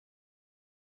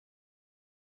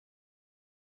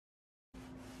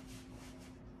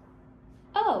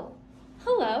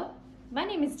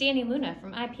name is Dani Luna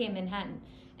from IPA Manhattan,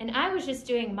 and I was just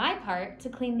doing my part to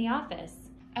clean the office.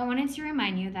 I wanted to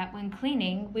remind you that when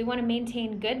cleaning, we want to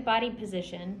maintain good body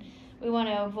position. We want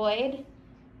to avoid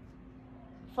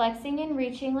flexing and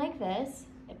reaching like this,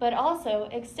 but also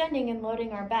extending and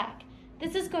loading our back.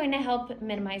 This is going to help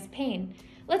minimize pain.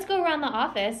 Let's go around the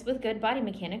office with good body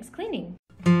mechanics cleaning.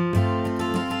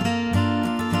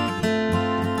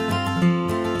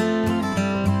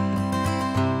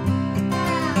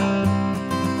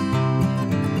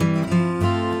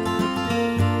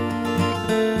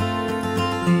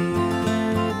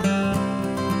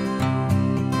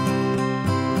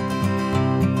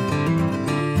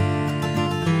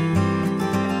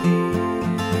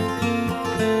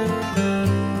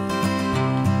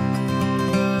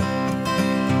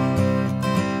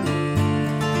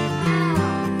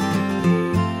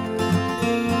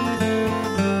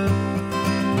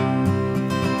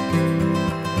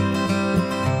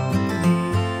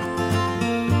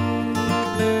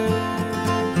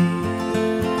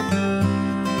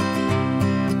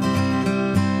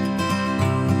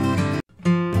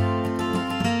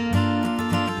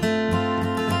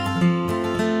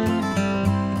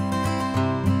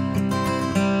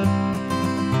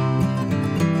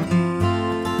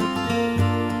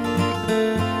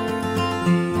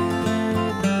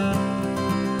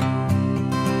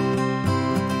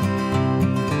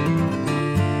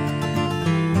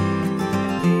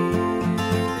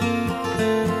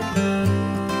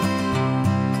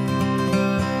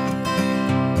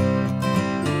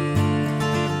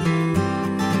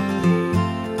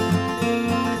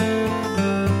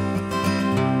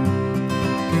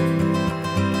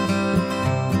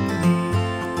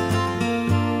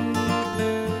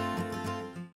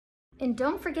 And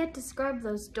don't forget to scrub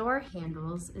those door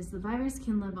handles, as the virus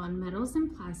can live on metals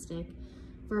and plastic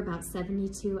for about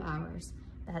 72 hours.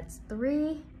 That's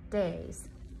 3 days.